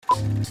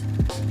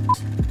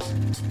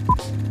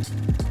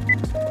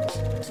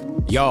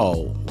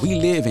Y'all, we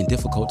live in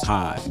difficult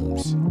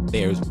times.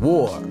 There's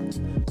war,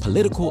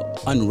 political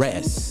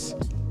unrest,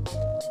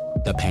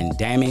 the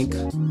pandemic,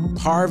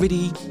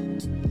 poverty,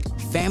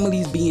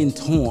 families being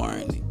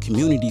torn,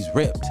 communities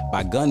ripped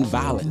by gun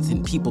violence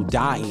and people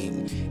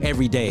dying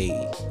every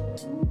day.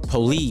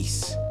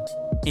 Police,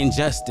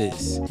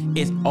 injustice,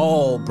 it's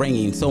all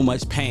bringing so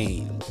much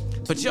pain.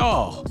 But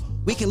y'all,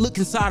 we can look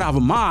inside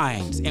our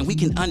minds and we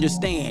can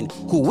understand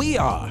who we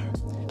are,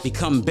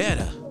 become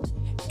better,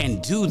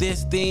 and do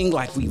this thing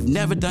like we've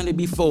never done it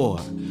before.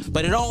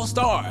 But it all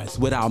starts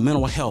with our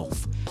mental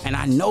health, and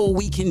I know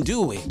we can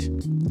do it.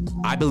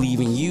 I believe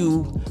in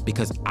you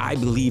because I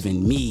believe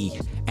in me,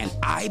 and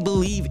I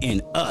believe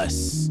in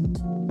us.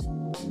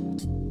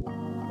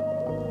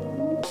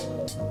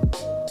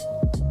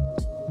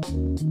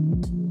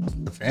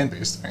 The fan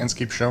base, the fans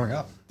keep showing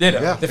up. The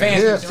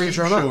fans keep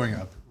showing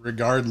up,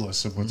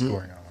 regardless of what's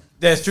going on.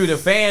 That's true. The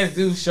fans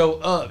do show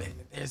up.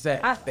 There's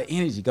that the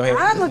energy. Go ahead.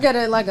 I look at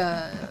it like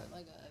a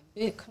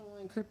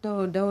Bitcoin,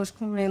 crypto,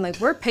 Dogecoin. Like,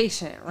 we're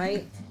patient,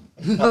 right?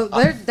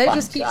 But they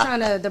just keep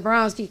trying to. The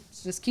Browns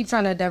keep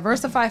trying to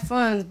diversify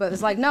funds, but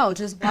it's like, no,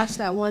 just watch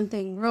that one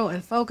thing grow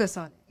and focus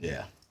on it.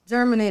 Yeah.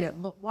 Germinate it,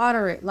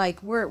 water it. Like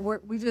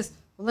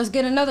let's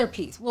get another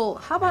piece. Well,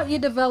 how about you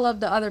develop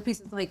the other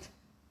pieces? Like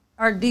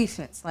our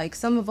defense. Like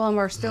some of them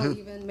are still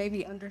even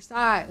maybe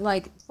undersized.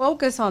 Like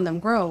focus on them,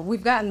 grow.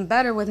 We've gotten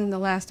better within the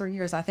last 3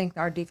 years. I think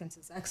our defense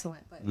is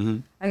excellent, but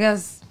I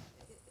guess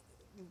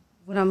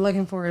what I'm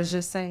looking for is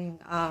just saying,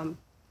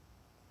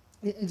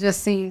 it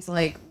just seems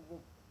like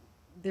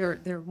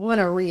they're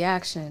want a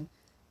reaction,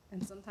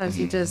 and sometimes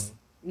you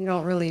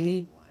don't really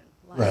need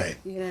one. Like, right.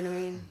 You know what I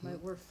mean? Like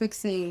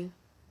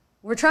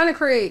we're trying to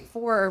create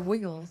 4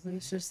 wheels, and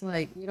it's just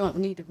like you don't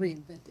need to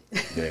reinvent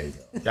it. There you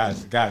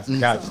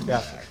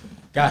Gotcha.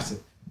 Gotcha.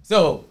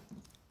 So,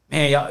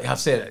 man, y'all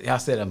said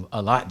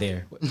a lot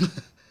there.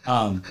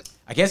 I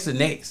guess the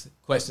next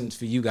questions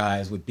for you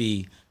guys would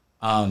be,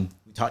 we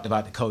talked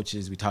about the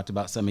coaches, we talked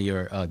about some of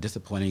your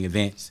disappointing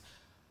events.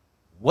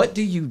 What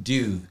do you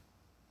do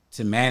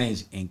to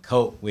manage and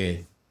cope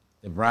with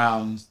the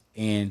Browns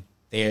and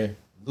their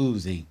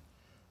losing?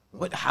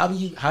 How do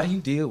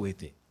you deal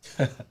with it?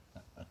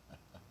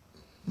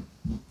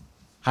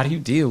 How do you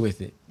deal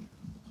with it?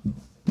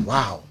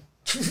 Wow.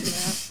 Yeah,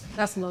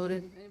 that's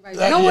loaded.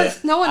 No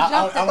one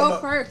jumped to go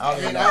first.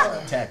 I'll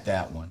attack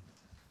that one.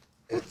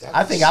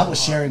 I think I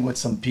was sharing with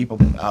some people,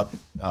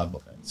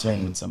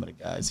 sharing with some of the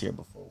guys here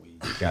before we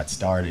got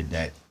started,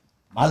 that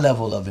my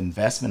level of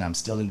investment, I'm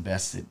still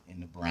invested in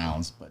the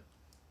Browns, but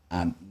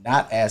I'm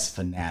not as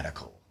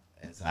fanatical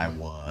as I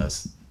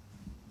was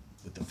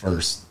with the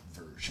first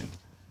version.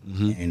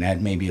 And that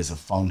maybe is a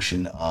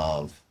function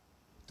of,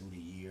 through the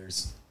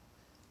years,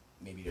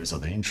 maybe there's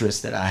other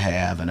interests that I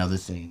have and other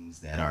things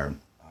that are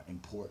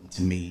important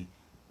to me,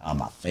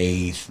 my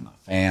faith, my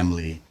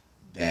family,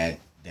 that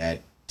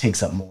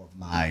takes up more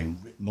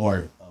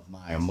of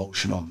my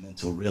emotional,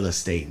 mental real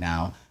estate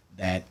now,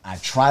 that I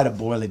try to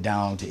boil it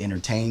down to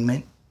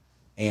entertainment,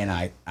 and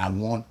I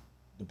want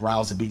the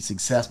Browns to be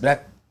successful.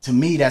 That, to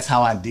me, that's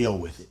how I deal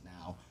with it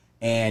now.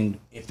 And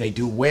if they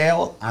do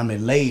well, I'm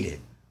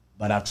elated.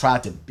 But I've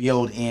tried to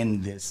build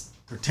in this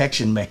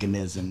protection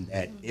mechanism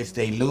that if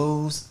they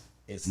lose,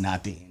 it's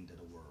not the end of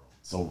the world.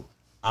 So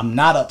I'm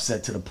not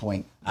upset to the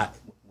point.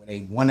 When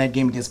they won that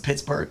game against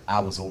Pittsburgh,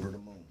 I was over the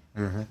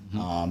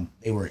moon.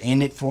 They were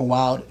in it for a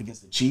while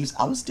against the Chiefs.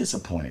 I was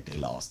disappointed they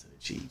lost to the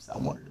Chiefs. I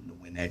wanted them to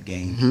win that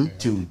game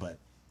too, but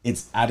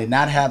it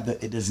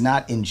does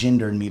not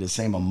engender in me the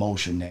same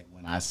emotion that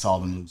when I saw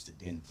them lose to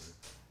Denver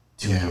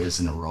 2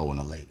 years in a row in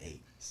the late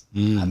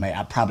 80s.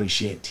 I probably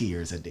shed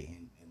tears at the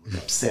end and was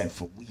upset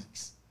for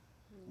weeks.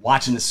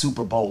 Watching the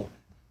Super Bowl,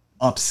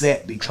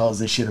 upset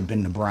because it should have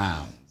been the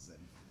Browns.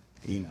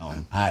 And,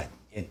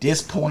 at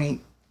this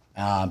point,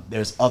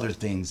 there's other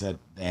things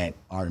that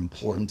are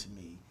important to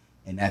me,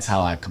 and that's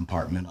how I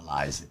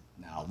compartmentalize it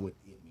now with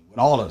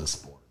all of the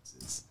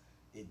sports.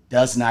 It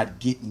does not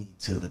get me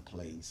to the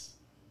place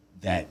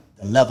that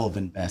the level of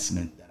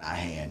investment that I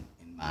had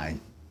in my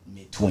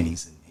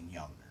mid-20s and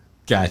younger.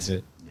 Gotcha.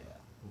 Yeah.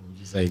 What would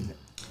you say?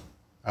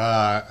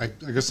 I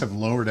guess I've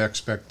lowered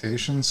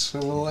expectations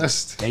over the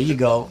last There you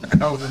go.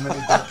 however many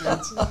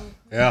decades.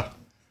 Yeah.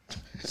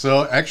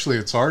 So actually,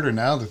 it's harder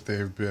now that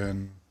they've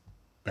been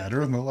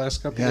better in the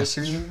last couple of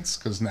seasons,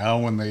 because now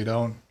when they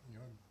don't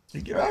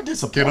You are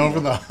disappointed. get over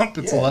the hump,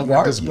 it's a lot you more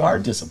are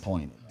disappointing.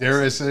 disappointed.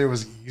 Dare I say it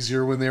was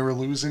easier when they were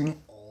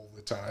losing all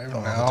the time.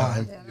 Now,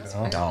 Yeah, that's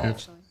fair,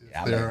 actually.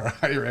 Yeah, there are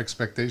higher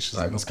expectations.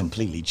 I was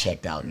completely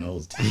checked out in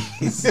those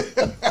days.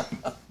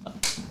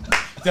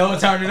 Don't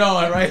turn it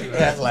on, right?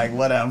 That's like,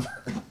 whatever.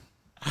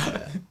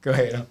 Go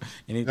ahead.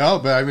 No,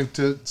 but I mean,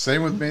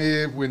 same with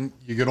me. When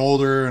you get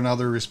older and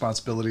other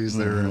responsibilities,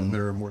 there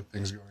are more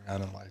things going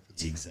on in life.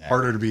 It's Exactly.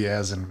 harder to be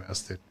as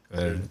invested.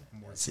 More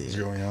That's things it.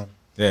 going on.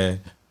 Yeah.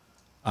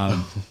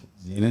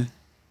 Gina?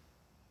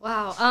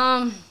 Wow.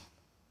 I'm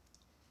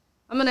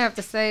gonna have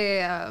to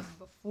say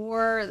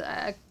before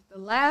The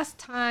last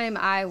time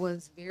I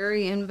was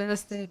very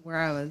invested, where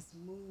I was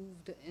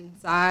moved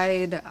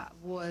inside,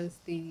 was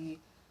the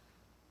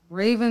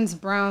Ravens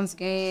Browns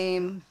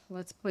game.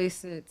 Let's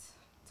place it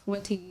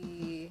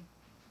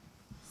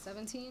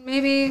 2017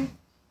 maybe.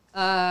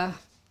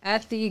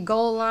 At the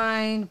goal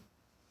line,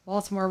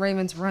 Baltimore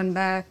Ravens run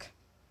back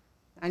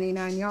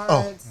 99 yards.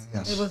 Oh,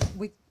 yes. It was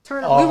we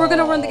were going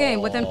to run the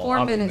game within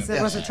 4 minutes.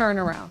 It was a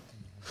turnaround.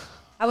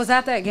 I was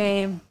at that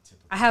game.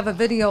 I have a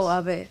video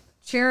of it,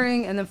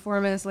 cheering, and then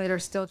 4 minutes later,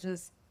 still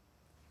just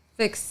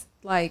fixed,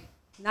 like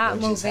not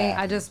moving.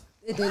 It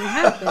didn't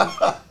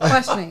happen.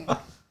 Questioning.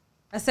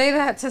 I say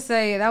that to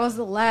say that was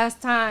the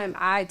last time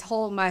I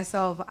told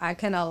myself I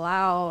can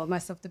allow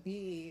myself to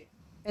be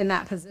in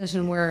that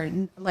position where,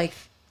 like,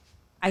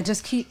 I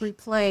just keep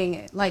replaying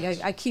it.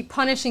 Like, I keep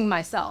punishing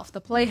myself.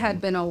 The play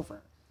had been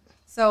over.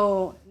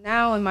 So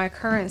now in my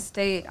current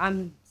state,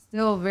 I'm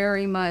still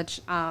very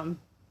much,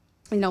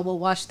 we'll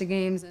watch the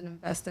games and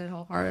invest it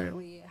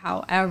wholeheartedly.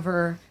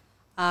 However,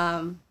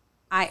 I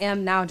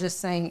am now just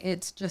saying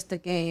it's just a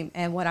game.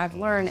 And what I've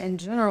learned in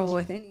general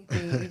with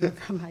anything, even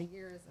from my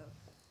years of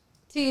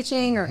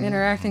teaching or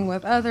interacting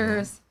with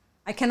others,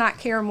 I cannot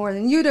care more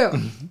than you do.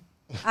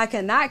 I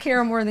cannot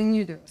care more than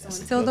you do. So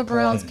until the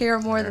Browns care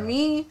more than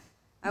me,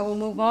 I will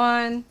move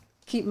on,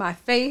 keep my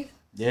faith,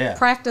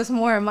 practice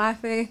more of my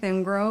faith,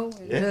 and grow.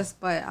 And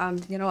but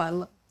I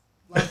love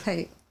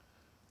hate.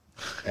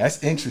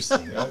 That's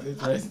interesting.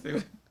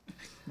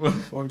 What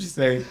would you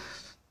say?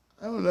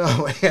 I don't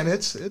know, man.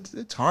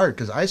 It's hard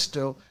because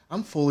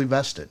I'm fully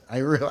vested. I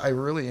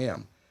really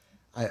am.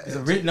 Is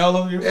it written all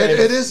over your face?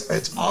 It is.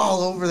 It's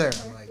all over there.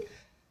 I'm like,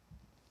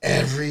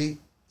 every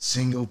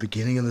single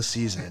beginning of the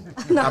season,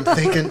 I'm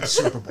thinking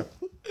Super Bowl.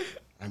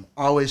 I'm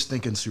always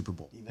thinking Super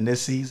Bowl. Even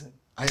this season?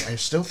 I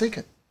still think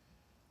it.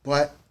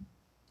 But,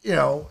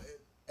 I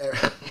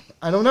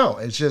don't know.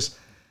 It's just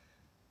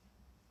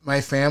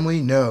my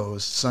family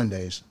knows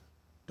Sundays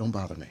don't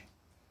bother me.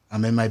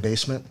 I'm in my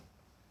basement.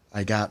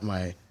 I got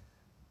my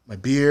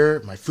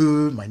beer, my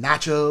food, my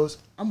nachos.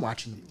 I'm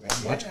watching.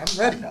 I'm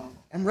ready.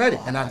 I'm ready.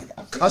 And I'm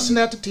cussing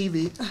at the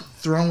TV,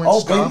 throwing stuff.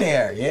 Oh, been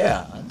there,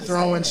 yeah.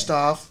 Throwing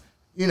stuff.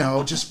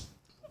 Just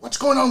what's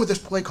going on with this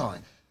play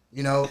calling?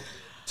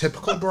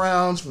 Typical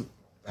Browns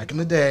back in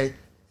the day,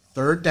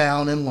 3rd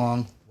down and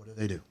long. What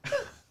do?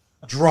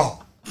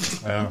 Draw.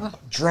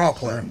 Draw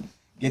play.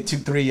 Get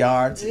 2-3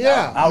 yards.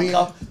 Yeah. Out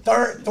come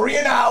third, 3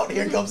 and out.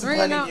 Here comes the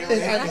play.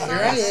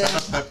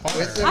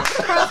 I'm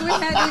surprised we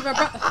hadn't even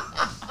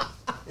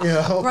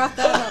brought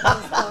that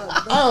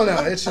up. I don't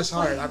know. It's just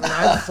hard. I mean,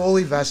 I'm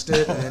fully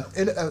vested, and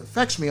it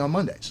affects me on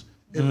Mondays.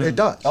 It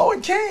does. Oh,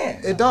 it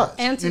can. It does.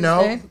 And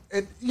Tuesday.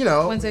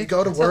 Wednesday, you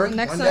go to work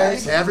next Monday,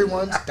 Sunday.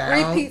 everyone's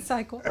down. Repeat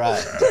cycle.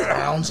 Right.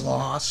 Browns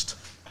lost.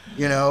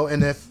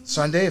 And if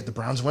the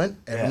Browns win,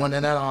 everyone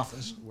in that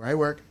office where I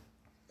work,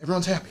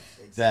 everyone's happy.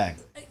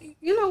 Exactly.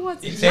 You know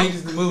what? It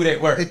changes the mood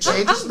at work. It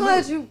changes. I'm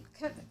glad you.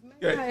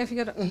 If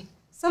you go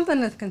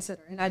something to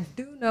consider, and I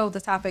do know the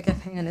topic at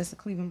hand is the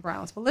Cleveland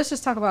Browns, but let's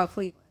just talk about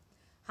Cleveland.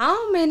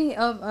 How many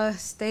of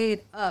us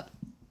stayed up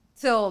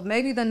till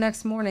maybe the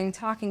next morning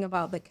talking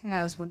about the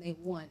Cavs when they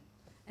won,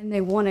 and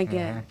they won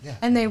again,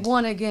 and they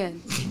won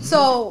again?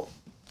 So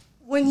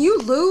when you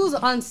lose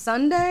on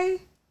Sunday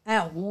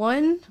at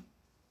 1,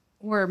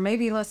 or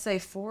maybe let's say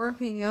 4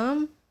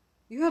 p.m.,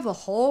 you have the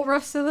whole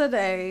rest of the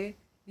day.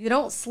 You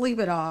don't sleep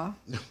at all.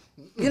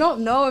 You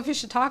don't know if you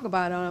should talk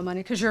about it on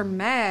Monday because you're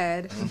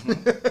mad.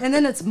 And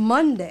then it's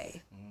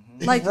Monday.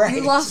 Like,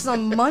 you lost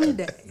on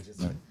Monday.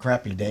 Just a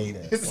crappy day.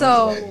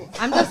 So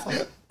I'm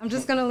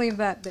just going to leave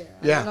that there.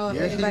 Yeah. I don't know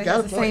Yeah, if you anybody got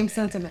has a the point. same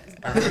sentiment.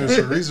 There's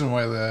a reason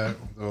why the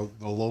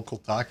local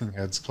talking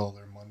heads call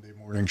their Monday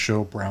morning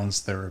show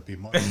Browns Therapy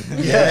Monday.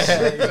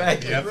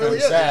 Exactly. Yeah, Really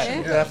is.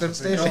 Yeah. FM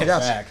station,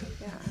 yes.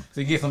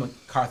 So you get some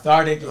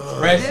cathartic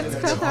expression, It's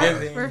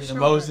cathartic, for sure.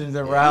 emotions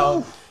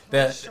around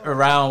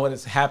what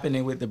is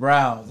happening with the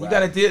Browns. You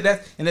got to deal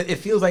that, and it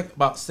feels like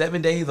about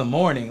 7 days a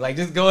morning, like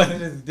just going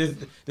into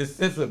this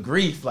sense of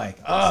grief, like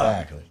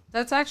Exactly.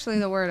 That's actually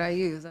the word I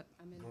use. I'm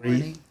in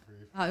mourning.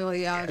 I'll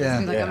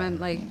just be like, I'm in,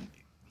 like,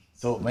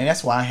 So, man,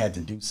 that's why I had to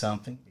do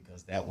something,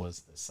 because that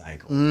was the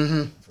cycle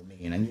for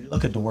me. And then you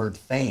look at the word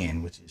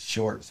fan, which is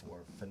short for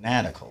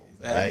fanatical,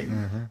 right?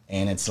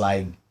 And it's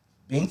like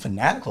being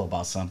fanatical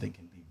about something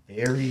can be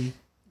very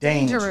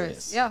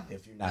dangerous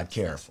if you're not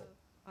careful.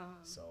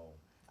 So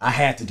I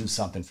had to do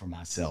something for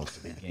myself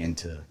to begin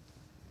to,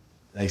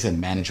 like I said,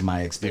 manage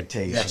my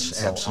expectations. Yes,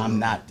 so absolutely. I'm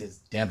not this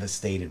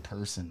devastated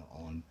person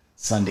on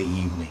Sunday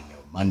evening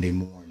or Monday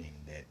morning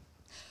that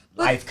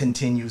life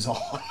continues on.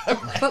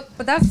 but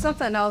that's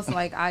something else.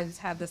 Like, I just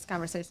have this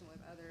conversation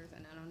with others,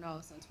 and I don't know,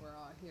 since we're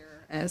all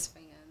here as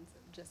fans,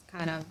 just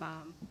kind of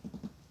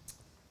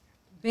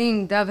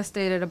being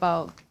devastated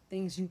about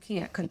things you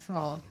can't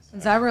control.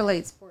 Because I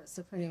relate sports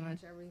to pretty much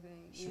everything.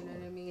 You know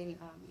what I mean?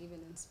 Even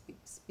in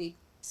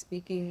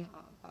speaking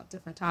about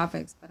different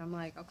topics. But I'm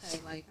like, okay,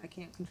 like, I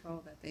can't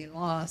control that they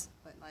lost,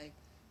 but, like,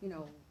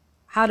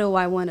 how do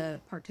I want to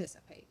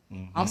participate?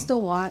 I'll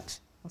still watch.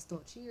 I'll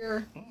still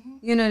cheer.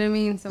 You know what I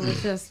mean? So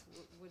it's just,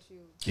 which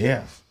you.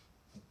 Yeah.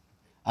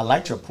 I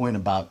liked your point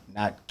about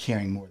not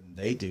caring more than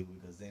they do,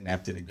 because then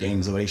after the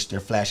game's over, they're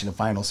flashing the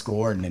final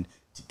score, and then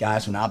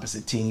guys from the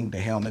opposite team, the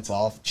helmets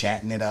off,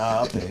 chatting it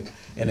up,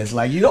 and it's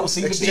like, you don't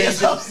seem to be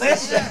as upset.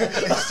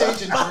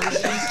 Exchanging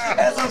jerseys.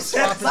 As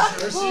upset.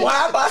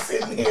 Why am I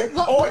sitting here?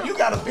 Oh, you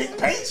got a big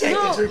paycheck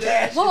that you're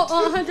cashing. Well,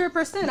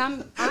 100%.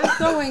 I'm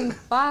throwing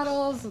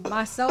bottles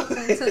myself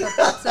into the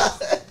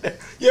process.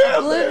 Yeah,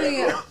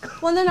 Oblivion.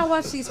 Well, then I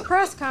watch these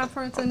press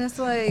conferences, and it's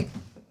like,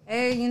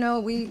 hey,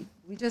 we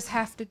just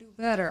have to do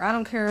better. I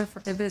don't care if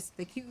it's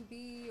the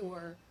QB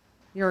or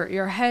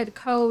your head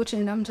coach,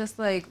 and I'm just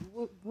like,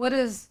 what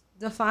is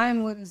do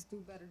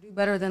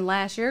better than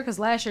last year? Because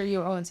last year you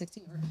were 0-16.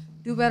 Or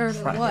do better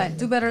than what?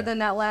 Do better than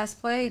that last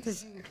play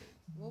because you,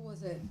 what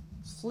was it?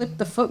 Flipped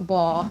the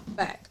football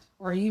back,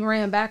 or you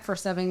ran back for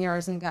 7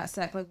 yards and got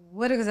sacked. Like,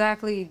 what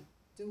exactly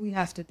do we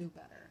have to do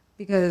better?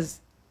 Because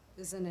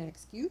isn't an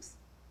excuse.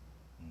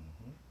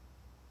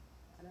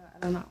 I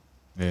don't know.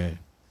 Yeah.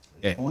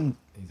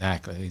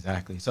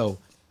 Exactly. So,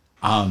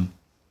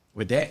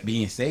 with that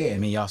being said, I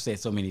mean, y'all said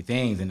so many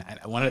things, and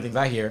one of the things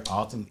I hear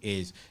often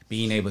is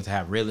being able to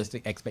have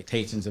realistic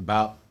expectations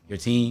about your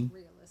team.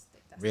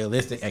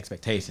 Realistic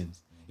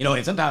expectations.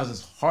 And sometimes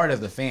it's hard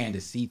as a fan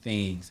to see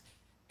things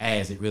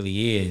as it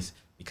really is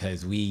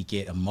because we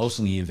get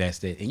emotionally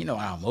invested, and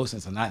our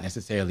emotions are not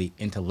necessarily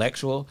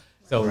intellectual,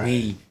 so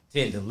we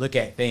tend to look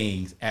at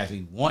things as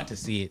we want to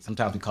see it.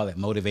 Sometimes we call it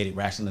motivated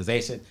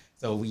rationalization.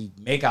 So we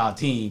make our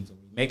teams,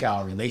 make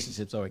our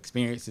relationships or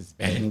experiences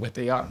better than what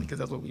they are because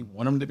that's what we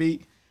want them to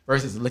be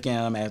versus looking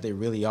at them as they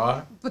really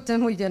are. But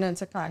then we get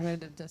into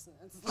cognitive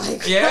dissonance.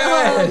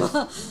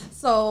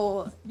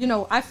 So,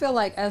 I feel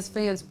like as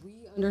fans, we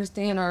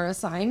understand our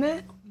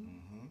assignment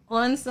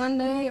on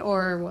Sunday,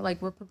 or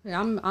like we're prepared.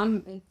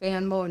 I'm in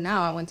fan mode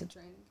now. I went to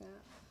training camp.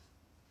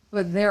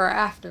 But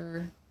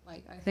thereafter,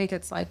 like, I think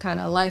it's like kind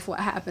of life, what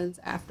happens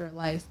after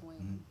life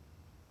when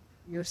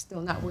you're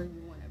still not where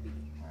you want to be.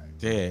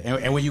 Yeah,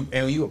 and when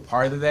you were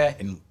part of that,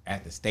 and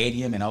at the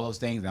stadium and all those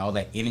things and all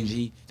that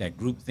energy, that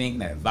group thing,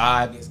 that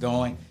vibe is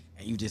going,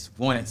 and you just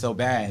want it so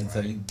bad, and so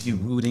you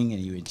rooting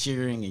and you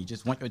cheering and you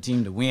just want your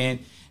team to win,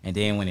 and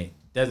then when it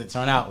doesn't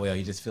turn out well,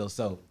 you just feel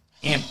so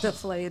empty,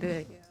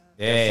 deflated.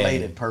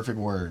 Deflated, perfect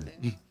word.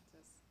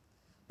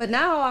 But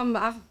now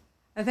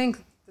I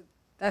think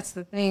that's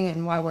the thing,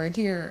 and why we're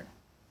here.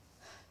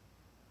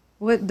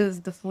 What does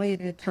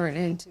deflated turn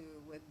into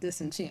with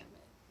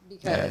disenchantment?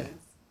 Because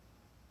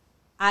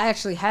I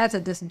actually had to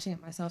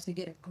disenchant myself to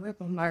get a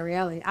grip on my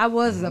reality. I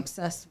was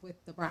obsessed with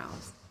the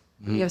Browns.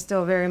 I'm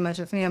still very much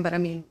a fan, but I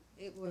mean,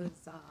 it was,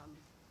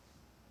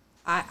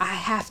 I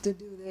have to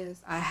do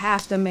this. I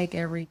have to make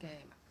every game.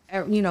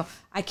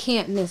 I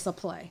can't miss a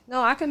play.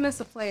 No, I can miss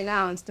a play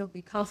now and still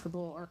be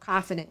comfortable or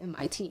confident in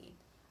my team.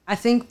 I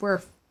think we're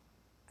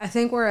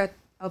at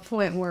a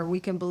point where we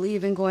can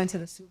believe in going to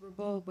the Super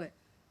Bowl, but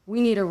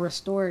we need a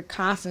restored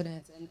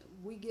confidence, and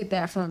we get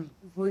that from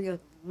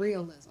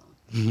realism.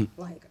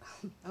 Like,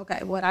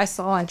 okay, what I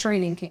saw in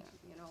training camp,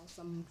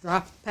 some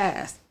drop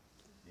pass.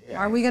 Yeah.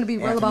 Are we going to be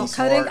real about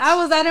cutting?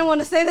 I didn't want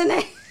to say the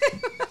name.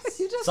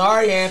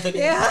 Sorry, Anthony.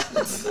 Yeah.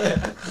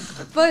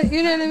 But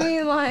you know what I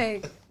mean?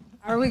 Like,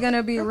 are we going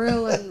to be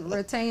real and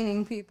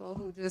retaining people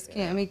who just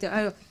can't meet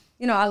the,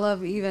 I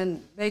love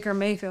even Baker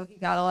Mayfield. He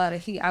got a lot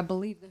of heat. I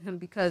believed in him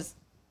because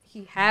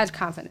he had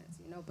confidence,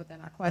 but then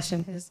I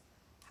questioned his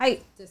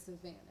height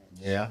disadvantage.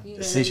 Yeah,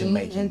 decision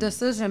making. And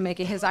decision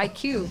making, his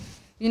IQ.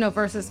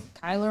 Versus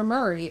Kyler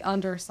Murray,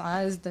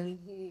 undersized, and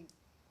he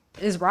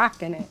is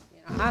rocking it.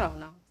 I don't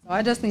know. So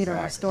I just need a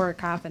restored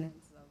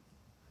confidence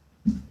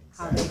of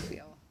how they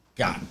feel.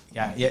 Yeah.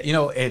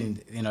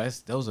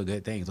 Those are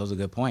good things. Those are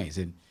good points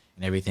and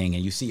everything.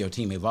 And you see your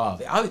team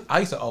evolve. I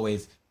used to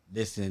always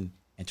listen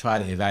and try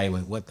to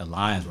evaluate what the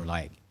lines were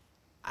like.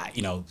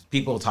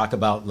 People talk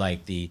about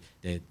like the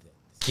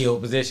skill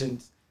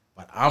positions,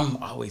 but I'm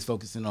always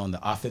focusing on the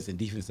offensive and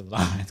defensive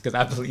lines because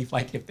I believe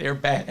like if they're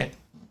bad,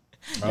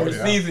 your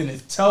season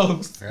is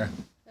toast. Yeah.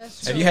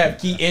 And you have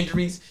key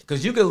injuries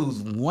because you could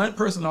lose one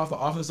person off the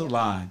offensive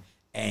line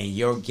and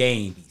your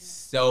game be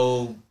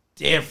so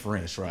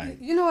different. That's right.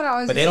 You know what I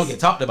always But they don't get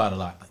talked about a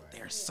lot. But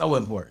they're so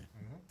important.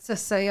 To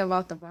say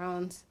about the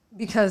Browns,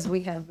 because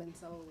we have been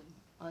so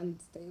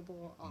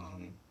unstable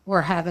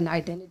or have an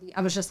identity.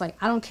 I was just like,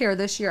 I don't care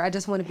this year. I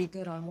just want to be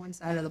good on one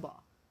side of the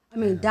ball. I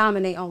mean,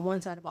 dominate on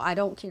one side of the ball. I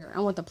don't care. I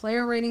want the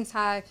player ratings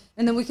high.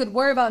 And then we could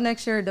worry about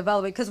next year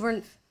developing because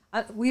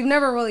we've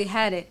never really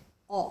had it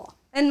all.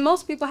 And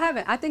most people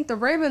haven't. I think the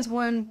Ravens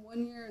won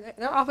 1 year.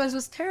 Their offense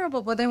was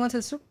terrible, but they went to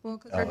the Super Bowl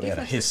because their defense. Had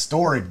a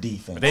historic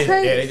defense.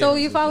 Okay, so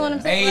you follow what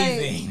I'm saying?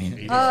 Amazing.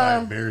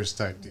 85 Bears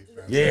type defense.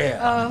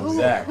 Yeah,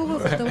 exactly. Who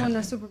was the one in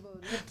the Super Bowl?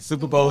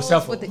 Super Bowl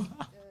shuffle.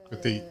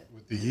 With the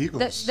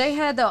Eagles. They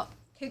had the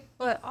kick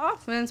butt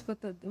offense, but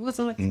it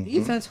wasn't like the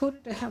defense. Who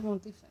did they have on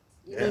defense?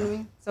 You know what I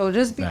mean? So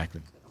just be good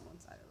on one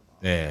side of the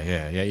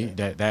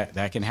ball. Yeah.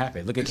 That can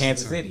happen. Look at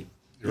Kansas City.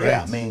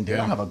 Yeah, I mean, they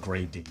don't have a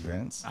great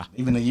defense.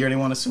 Even the year they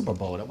won a Super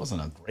Bowl, that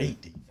wasn't a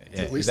great defense.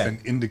 Yeah, At least an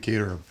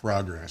indicator of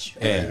progress.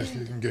 Right? Yeah. If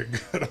you can get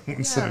good on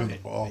one side of the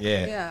ball.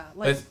 Yeah. Yeah,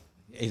 like-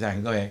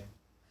 Exactly. Go ahead.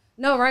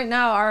 No, right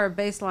now our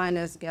baseline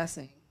is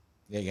guessing.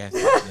 Yeah, yes.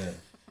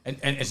 Yeah.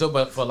 And so,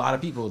 but for a lot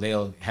of people,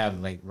 they'll have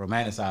like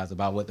romanticized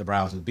about what the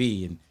Browns would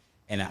be,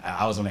 and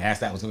I was going to ask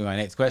that was going to be my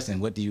next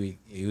question. What do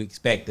you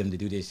expect them to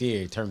do this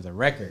year in terms of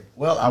record?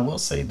 Well, I will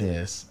say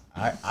this.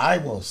 I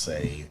will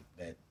say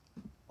that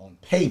on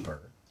paper,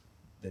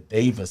 that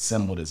they've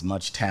assembled as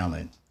much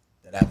talent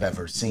that I've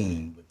ever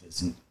seen with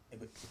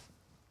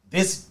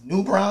this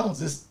new Browns.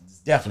 This is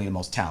definitely the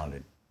most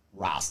talented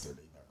roster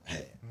they've ever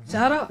had.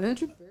 Shout out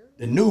Andrew Berry.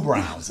 The new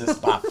Browns is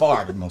by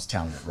far the most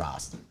talented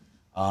roster.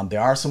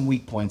 There are some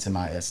weak points in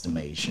my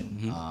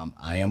estimation.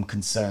 I am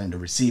concerned the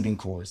receiving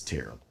core is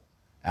terrible.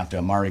 After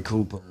Amari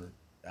Cooper,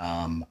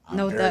 I'm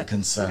Note very that we don't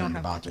concerned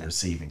have about to the check.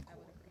 receiving core.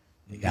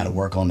 You got to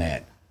work on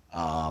that.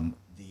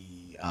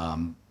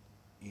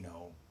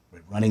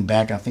 With running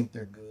back, I think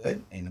they're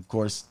good. And of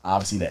course,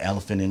 obviously the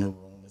elephant in the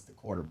room is the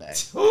quarterback.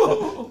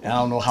 I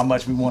don't know how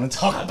much we want to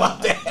talk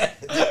about that.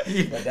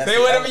 Say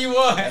whatever you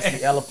want. That's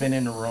the elephant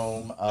in the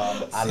room.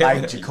 I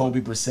like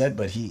Jacoby Brissett,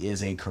 but he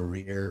is a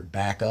career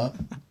backup.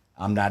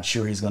 I'm not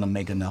sure he's going to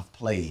make enough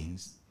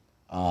plays.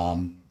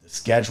 The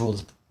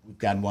schedules, we've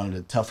got one of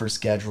the tougher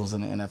schedules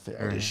in the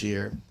NFL this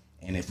year.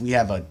 And if we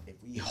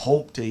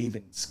hope to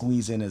even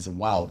squeeze in as a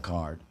wild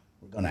card,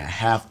 we're going to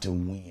have to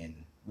win.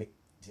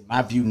 In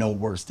my view, no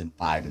worse than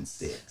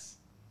 5-6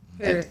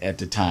 at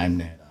the time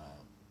that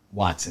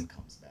Watson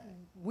comes back.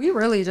 We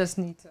really just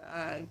need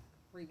to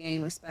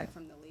regain respect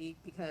from the league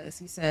because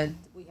he said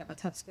we have a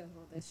tough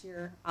schedule this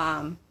year.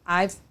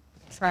 I've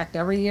tracked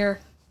every year.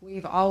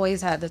 We've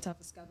always had the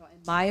toughest schedule, in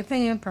my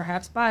opinion,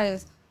 perhaps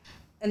biased,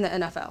 in the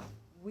NFL.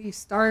 We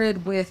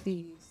started with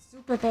the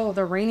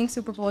reigning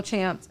Super Bowl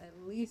champs, at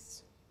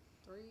least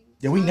 3.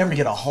 Yeah, we never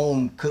get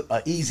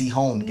a easy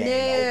home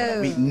game.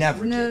 No, We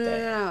never no, get no,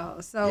 that.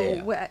 no. So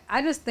Yeah.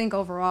 I just think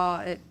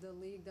overall the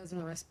league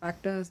doesn't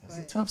respect us. It's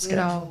a But, tough you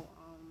know, schedule.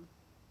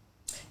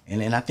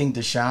 And I think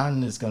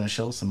Deshaun is going to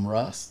show some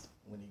rust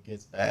when he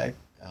gets back.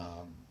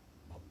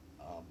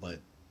 But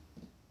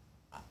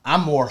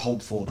I'm more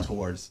hopeful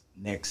towards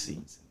next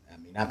season. I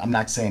mean, I'm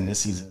not saying this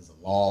season is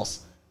a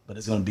loss, but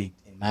it's going to be,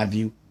 in my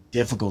view,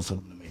 difficult for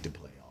them to make the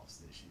playoffs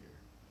this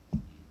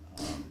year,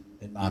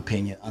 in my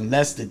opinion,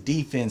 unless the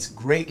defense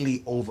greatly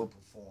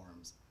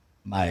overperforms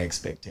my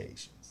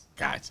expectations.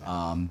 Gotcha.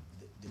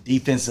 The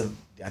defensive,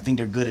 I think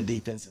they're good at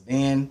defensive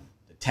end.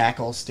 The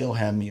tackles still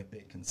have me a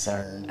bit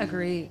concerned.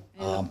 agreed.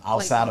 And,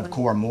 Outside like, of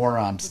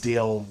Koromora,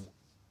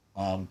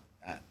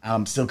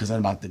 I'm still concerned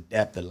about the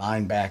depth, the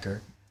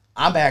linebacker.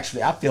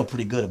 I feel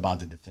pretty good about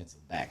the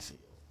defensive backfield.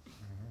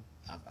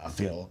 I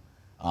feel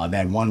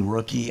that one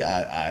rookie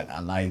I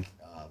like.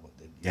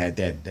 Had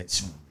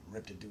that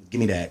ripped the dude. Give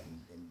me that.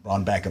 And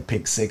brought back a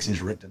pick 6 and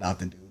ripped it out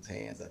the dude's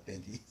hands.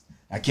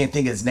 I can't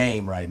think of his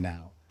name right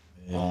now.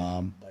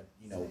 But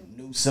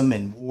Newsome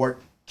and Ward.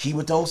 Key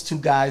with those two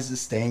guys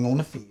is staying on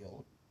the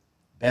field.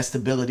 Best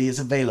ability is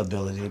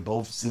availability. They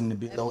both seem to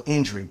be a little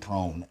injury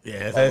prone.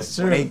 Yeah, that's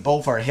When true. they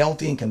both are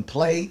healthy and can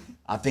play,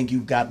 I think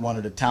you've got one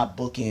of the top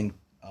bookend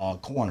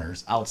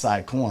corners,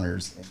 outside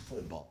corners in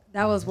football.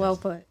 That was well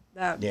put.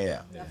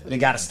 Yeah, they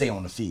got to stay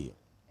on the field.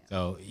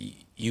 So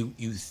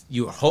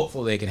you're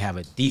hopeful they can have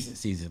a decent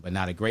season, but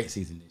not a great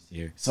season this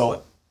year.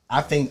 So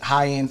I think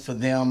high end for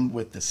them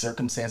with the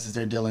circumstances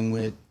they're dealing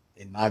with,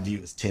 in my view,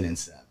 is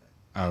 10-7.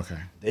 Okay.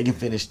 They can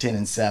finish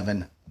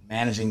 10-7,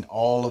 managing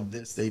all of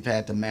this they've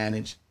had to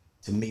manage.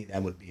 To me,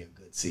 that would be a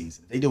good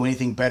season. If they do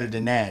anything better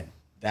than that,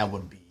 that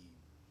would be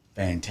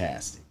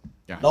fantastic.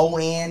 Yeah. Low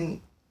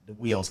end, the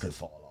wheels could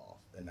fall off,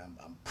 and I'm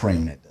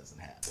praying that doesn't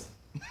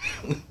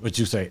happen. What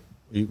you say?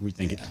 We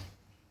think it.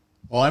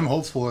 Well, I'm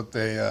hopeful that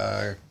they,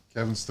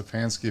 Kevin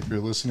Stefanski, if you're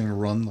listening,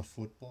 run the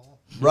football.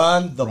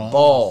 Run the Run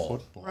ball. the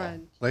football.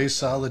 Run. Play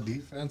solid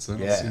defense. I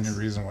don't Yes. see any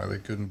reason why they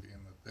couldn't be in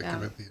the thick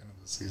of Yeah. it at the end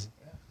of the season.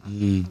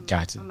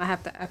 Gotcha. I'm gonna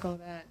have to echo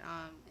that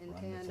in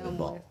Run the tandem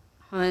football. with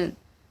Hunt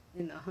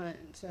in the Hunt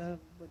and Chubb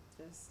with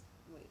just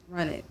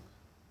run it.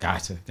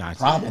 Gotcha.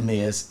 Problem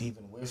is,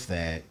 even with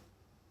that,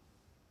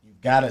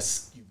 you've got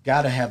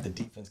to have the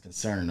defense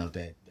concerned of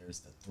that there's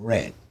the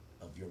threat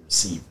of your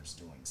receivers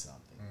doing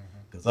something,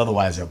 because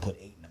otherwise they'll put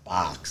 8 in the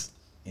box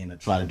and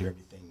try to do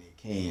everything they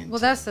can. Well,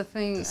 to, that's the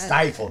thing. to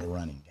stifle the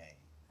running game.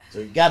 So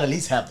you got to at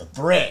least have the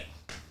threat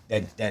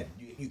that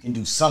you can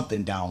do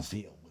something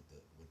downfield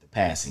with the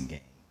passing game.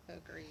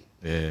 Agreed.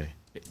 Yeah.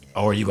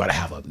 Or you gotta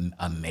have an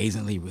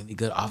amazingly really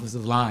good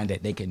offensive line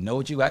that they can know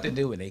what you got to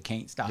do and they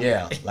can't stop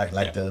Yeah, it. like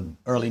the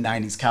early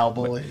 '90s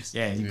Cowboys.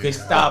 Yeah, you couldn't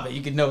stop it.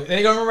 You could know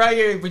they gonna right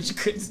here, but you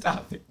couldn't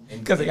stop it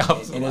because they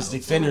offensive And line. it's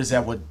defenders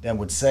that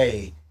would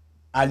say,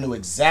 I knew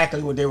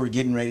exactly what they were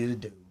getting ready to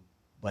do,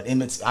 but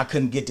I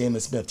couldn't get to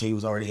Emmitt Smith till he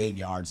was already 8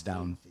 yards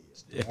down the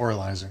field.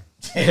 Demoralizing.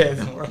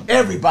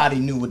 Everybody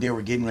knew what they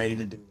were getting ready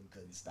to do and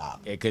couldn't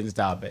stop it. It couldn't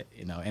stop it,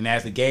 And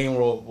as the game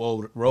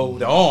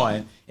rolled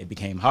on, it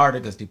became harder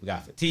because people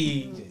got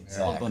fatigued. And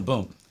boom, boom,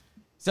 boom.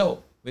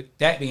 So with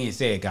that being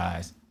said,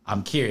 guys,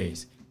 I'm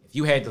curious if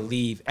you had to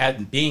leave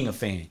at being a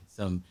fan,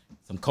 some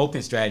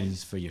coping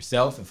strategies for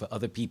yourself and for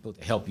other people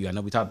to help you. I know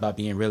we talked about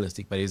being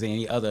realistic, but is there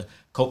any other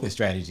coping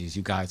strategies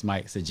you guys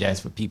might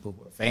suggest for people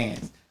who are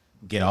fans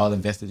who get all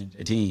invested in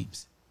their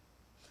teams?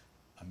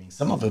 I mean,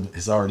 some of it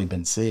has already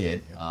been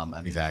said. I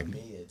mean, Exactly.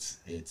 For me,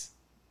 it's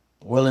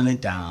boiling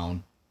it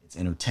down. It's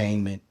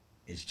entertainment.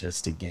 It's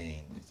just a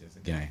game. It's just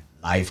a game.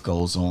 Life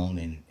goes on,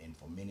 and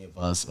for many of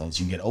us, as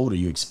you get older,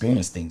 you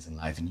experience things in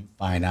life, and you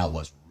find out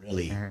what's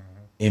really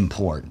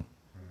important.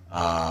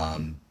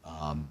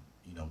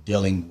 You know,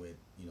 dealing with,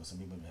 you know, some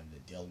people have to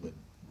deal with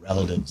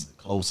relatives,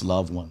 close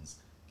loved ones,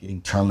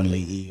 getting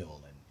terminally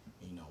ill,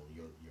 and, you know,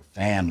 your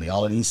family,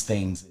 all of these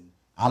things. And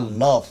I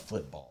love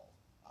football.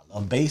 I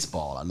love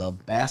baseball. I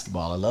love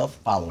basketball. I love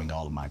following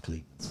all of my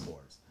Cleveland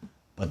sports.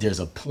 But there's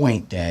a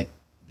point that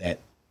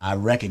I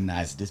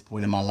recognize at this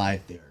point in my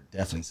life, there are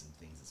definitely some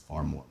things that's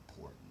far more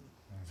important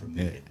for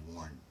me that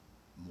warrant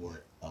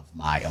more of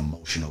my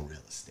emotional real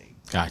estate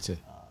Gotcha.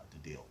 to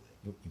deal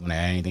with. You want to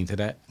add anything to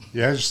that?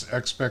 Yeah, just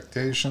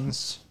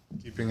expectations,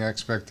 keeping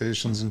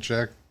expectations in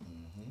check,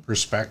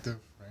 perspective,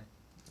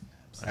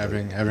 right?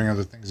 Having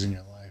other things in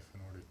your life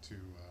in order to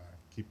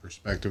keep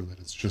perspective that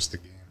it's just a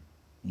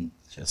game.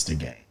 Just a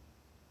game.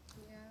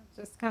 Yeah,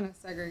 just kind of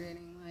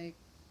segregating like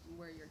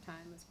where your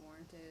time is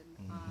warranted,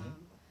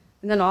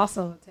 and then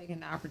also taking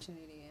the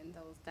opportunity in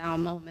those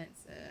down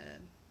moments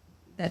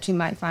that you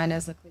might find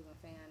as a Cleveland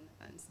fan,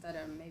 instead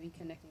of maybe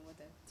connecting with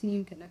a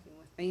team, connecting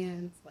with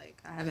fans.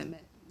 Like, I haven't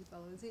met you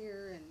fellas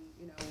here, and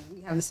you know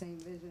we have the same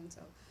vision.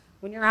 So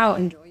when you're out,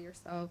 enjoy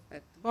yourself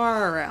at the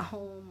bar or at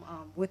home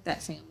with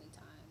that family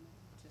time.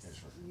 Just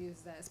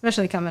use that,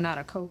 especially coming out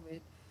of COVID.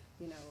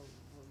 You know,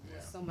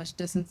 with so much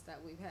distance that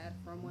we've had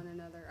from one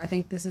another. I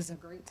think this is a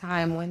great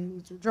time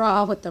when you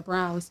draw with the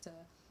Browns to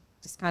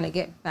just kind of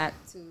get back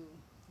to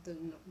the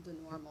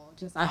normal.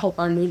 Just, I hope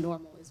our new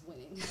normal is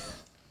winning.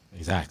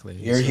 Exactly.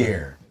 You're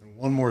here. And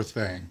one more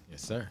thing.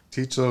 Yes, sir.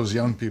 Teach those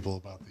young people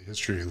about the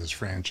history of this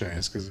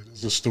franchise, because it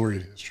is a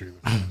storied history of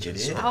the franchise. It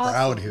is. A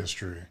proud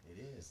history.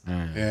 It is.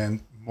 And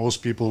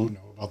most people who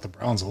know about the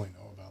Browns only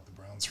know about the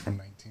Browns from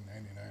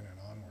 1999 and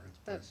onwards.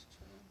 But That's true.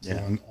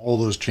 Yeah. won all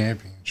those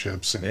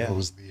championships, and Yeah. it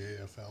was the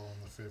AFL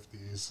in the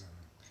 50s.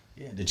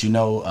 And Yeah. Did you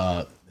know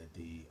that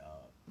the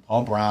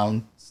Paul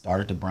Brown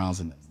started the Browns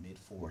in the mid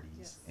 '40s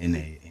Yes. in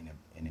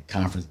a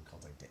conference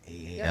called like the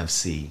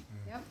AAFC,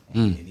 Yep.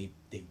 and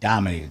they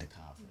dominated the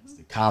conference.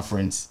 The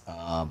conference,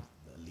 the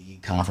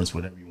league conference,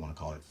 whatever you want to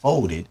call it,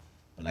 folded,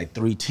 but like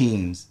 3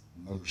 teams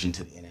merged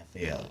into the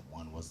NFL.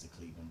 One was the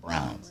Cleveland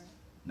Browns.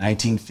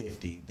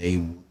 1950,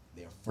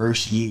 their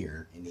first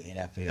year in the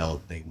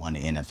NFL, they won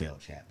the NFL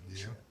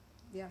championship.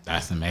 Yeah.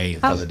 That's amazing.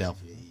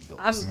 Philadelphia Eagles.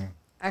 I'm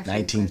actually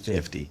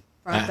 1950.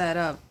 brought that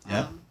up.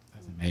 Yep.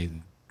 That's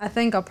amazing. I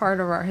think a part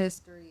of our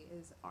history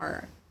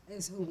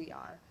is who we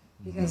are,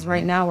 because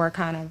right now we're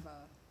kind of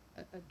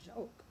a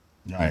joke,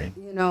 Right.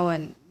 you know,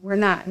 and we're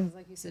not,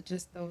 like you said,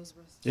 just those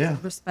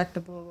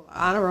respectable,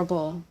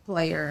 honorable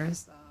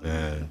players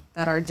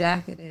that are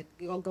jacketed.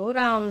 Go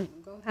down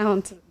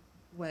to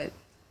what,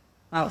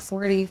 about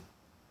 40,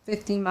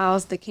 50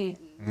 miles to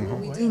Canton.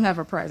 We do have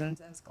a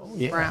presence as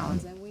Cleveland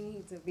Browns, and we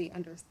need to be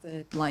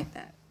understood like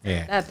that.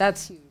 Yeah.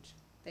 That's huge.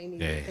 They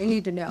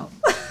need to know.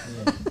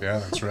 yeah,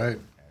 that's right.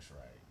 That's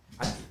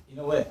right. You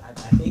know what? I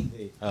think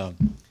the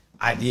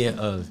idea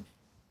of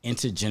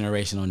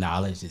intergenerational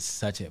knowledge is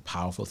such a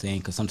powerful thing,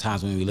 because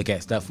sometimes when we look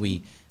at stuff,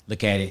 we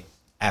look at it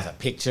as a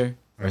picture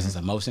versus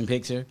a motion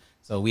picture.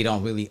 So we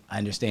don't really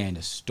understand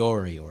the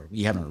story, or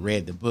we haven't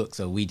read the book,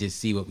 so we just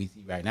see what we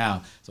see right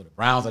now. So the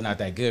Browns are not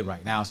that good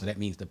right now, so that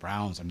means the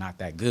Browns are not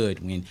that good.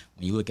 When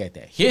you look at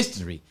their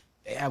history,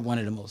 they have one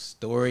of the most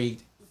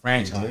storied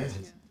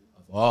franchises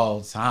of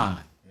all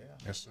time.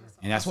 Yes, sir.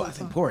 And that's why it's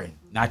important,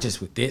 not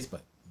just with this,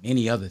 but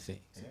many other things.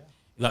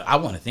 Look, I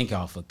want to thank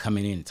y'all for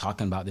coming in and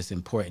talking about this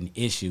important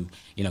issue,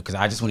 you know, because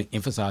I just want to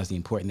emphasize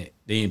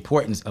the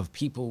importance of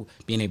people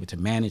being able to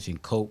manage and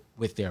cope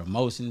with their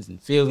emotions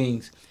and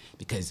feelings,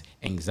 because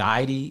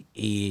anxiety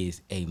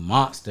is a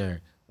monster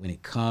when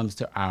it comes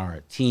to our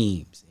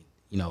teams,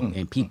 you know,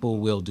 and people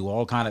will do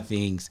all kind of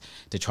things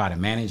to try to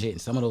manage it. And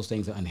some of those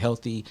things are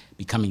unhealthy,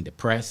 becoming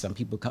depressed. Some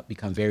people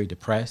become very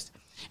depressed.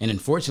 And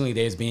unfortunately,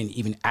 there's been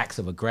even acts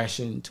of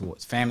aggression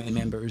towards family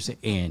members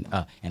and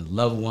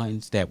loved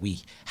ones that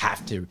we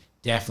have to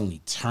definitely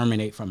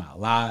terminate from our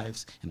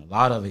lives. And a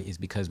lot of it is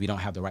because we don't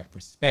have the right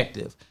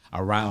perspective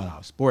around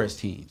our sports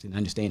teams and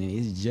understanding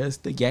it's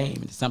just a game.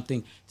 It's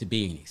something to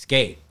be an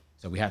escape.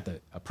 So we have to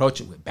approach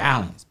it with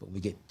balance. But when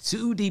we get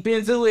too deep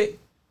into it,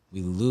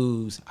 we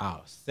lose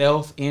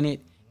ourselves in it.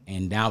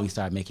 And now we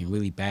start making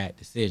really bad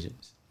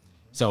decisions.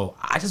 So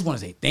I just want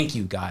to say thank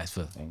you guys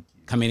for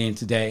coming in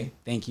today.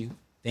 Thank you.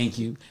 Thank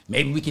you.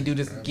 Maybe we can do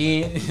this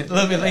again a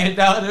little bit later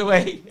down the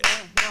way.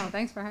 No,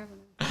 thanks for having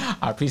me.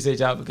 I appreciate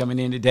y'all for coming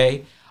in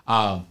today.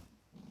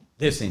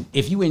 Listen,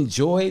 if you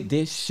enjoyed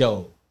this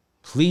show,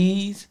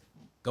 please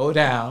go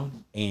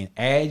down and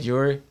add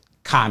your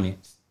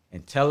comments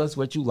and tell us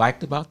what you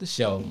liked about the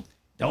show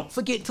Don't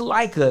forget to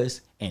like us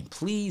and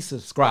please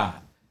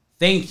subscribe.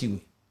 Thank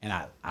you. And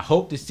I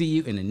hope to see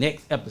you in the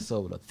next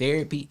episode of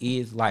Therapy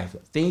is Life.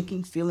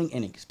 Thinking, feeling,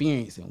 and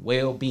experiencing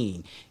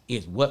well-being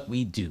is what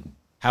we do.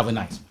 Have a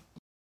nice one.